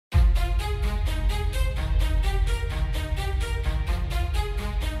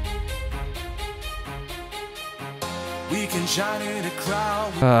We can shine in a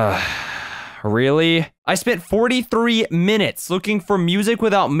crowd. Really? I spent 43 minutes looking for music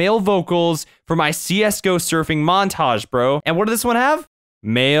without male vocals for my CSGO surfing montage, bro. And what did this one have?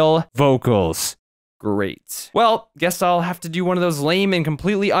 Male vocals. Great. Well, guess I'll have to do one of those lame and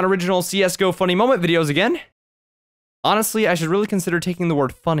completely unoriginal CSGO funny moment videos again. Honestly, I should really consider taking the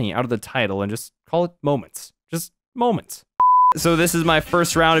word funny out of the title and just call it moments. Just moments. So this is my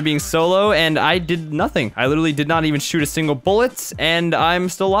first round of being solo, and I did nothing. I literally did not even shoot a single bullet, and I'm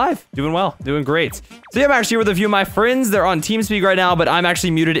still alive. Doing well. Doing great. So yeah, I'm actually here with a few of my friends. They're on TeamSpeak right now, but I'm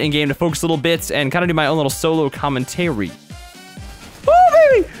actually muted in-game to focus a little bit and kind of do my own little solo commentary.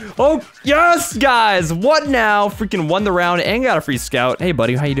 Oh, baby! Oh, yes, guys! What now? Freaking won the round and got a free scout. Hey,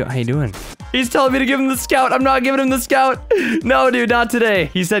 buddy, how you doing? How you doing? He's telling me to give him the scout. I'm not giving him the scout. No, dude, not today.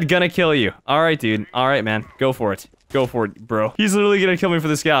 He said gonna kill you. All right, dude. All right, man. Go for it. Go for it, bro. He's literally gonna kill me for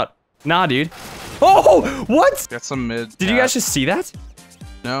the scout. Nah, dude. Oh, what? Got some mid. Did you guys just see that?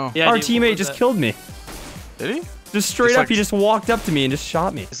 No. Yeah, our teammate just killed me. Did he? Just straight up, he just walked up to me and just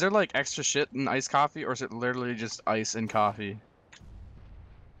shot me. Is there like extra shit in iced coffee, or is it literally just ice and coffee?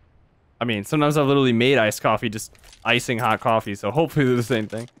 I mean, sometimes I've literally made iced coffee, just icing hot coffee, so hopefully they're the same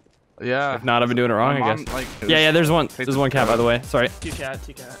thing. Yeah. If not, I've been doing it wrong, I guess. Yeah, there's one. There's one cat, by the way. Sorry. Two cat.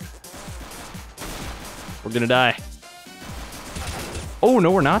 We're gonna die. Oh,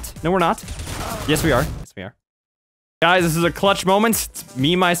 no, we're not. No, we're not. Yes, we are. Yes, we are. Guys, this is a clutch moment. It's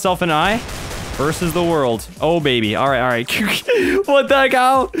me, myself, and I versus the world. Oh, baby. All right, all right. What the heck?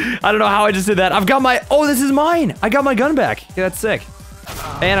 How? I don't know how I just did that. I've got my... Oh, this is mine. I got my gun back. Yeah, that's sick.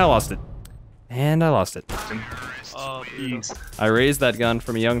 And I lost it. And I lost it. Oh, jeez. I raised that gun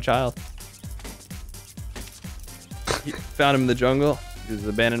from a young child. Found him in the jungle. He was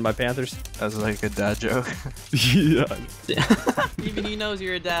abandoned by panthers. That's like a dad joke. Yeah. Even he knows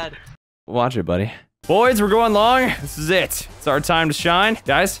you're a dad. Watch it, buddy. Boys, we're going long. This is it. It's our time to shine.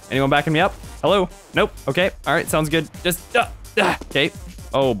 Guys, anyone backing me up? Hello? Nope. Okay. All right. Sounds good. Just, okay.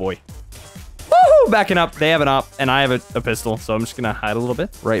 Oh, boy. Woohoo! Backing up. They have an op, and I have a pistol, so I'm just going to hide a little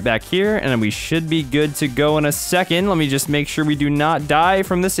bit. Right back here, and then we should be good to go in a second. Let me just make sure we do not die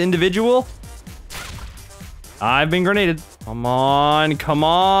from this individual. I've been grenaded. Come on, come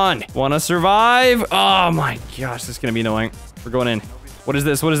on. Wanna survive? Oh my gosh, this is gonna be annoying. We're going in. What is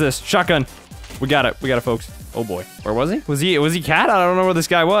this? What is this? Shotgun. We got it. We got it, folks. Oh boy. Where was he? Was he cat? I don't know where this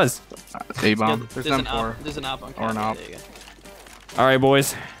guy was. A-bomb. There's an op. There's an op on cat. Or an op. All right,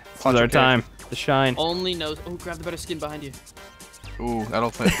 boys. This is our time to shine. Only knows. Oh, grab the better skin behind you. Ooh,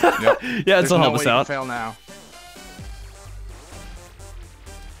 that'll fit. Yep. Yeah, it'll help us out. Fail now.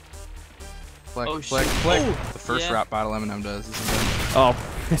 Flick, Oh, flick, shit. flick. Oh, The first yeah. rap battle Eminem does. This is good.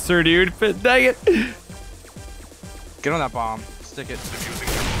 Oh, sir, dude. Dang it. Get on that bomb. Stick it.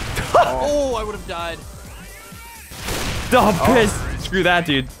 Oh, I would have died. Oh, piss. Screw that,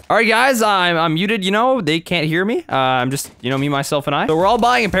 dude. All right, guys, I'm muted. You know, they can't hear me. I'm just, you know, me, myself, and I. So we're all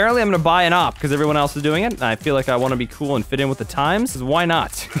buying. Apparently, I'm going to buy an op because everyone else is doing it. And I feel like I want to be cool and fit in with the times. Why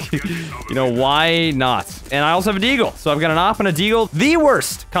not? You know, why not? And I also have a deagle. So I've got an op and a deagle. The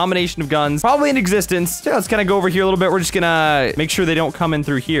worst combination of guns probably in existence. Yeah, let's kind of go over here a little bit. We're just going to make sure they don't come in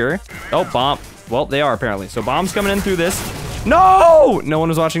through here. Oh, bomb. Well, they are apparently. So bomb's coming in through this. No! No one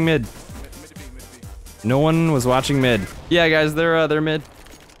was watching mid. No one was watching mid. Yeah, guys, they're mid.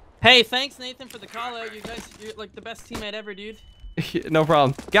 Hey, thanks, Nathan, for the call out. You guys, you're like the best teammate ever, dude. No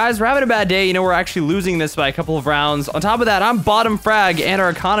problem. Guys, we're having a bad day. You know, we're actually losing this by a couple of rounds. On top of that, I'm bottom frag, and our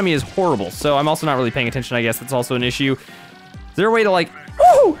economy is horrible. So I'm also not really paying attention, I guess. That's also an issue. Is there a way to, like...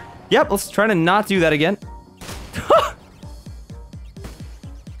 Woo! Yep, let's try to not do that again.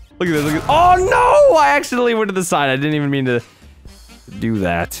 Look at this. Look at... Oh, no! I accidentally went to the side. I didn't even mean to do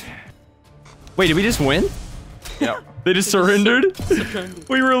that. Wait, did we just win? Yep. They just surrendered?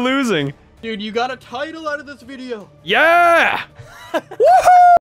 We were losing. Dude, you got a title out of this video. Yeah! Woohoo!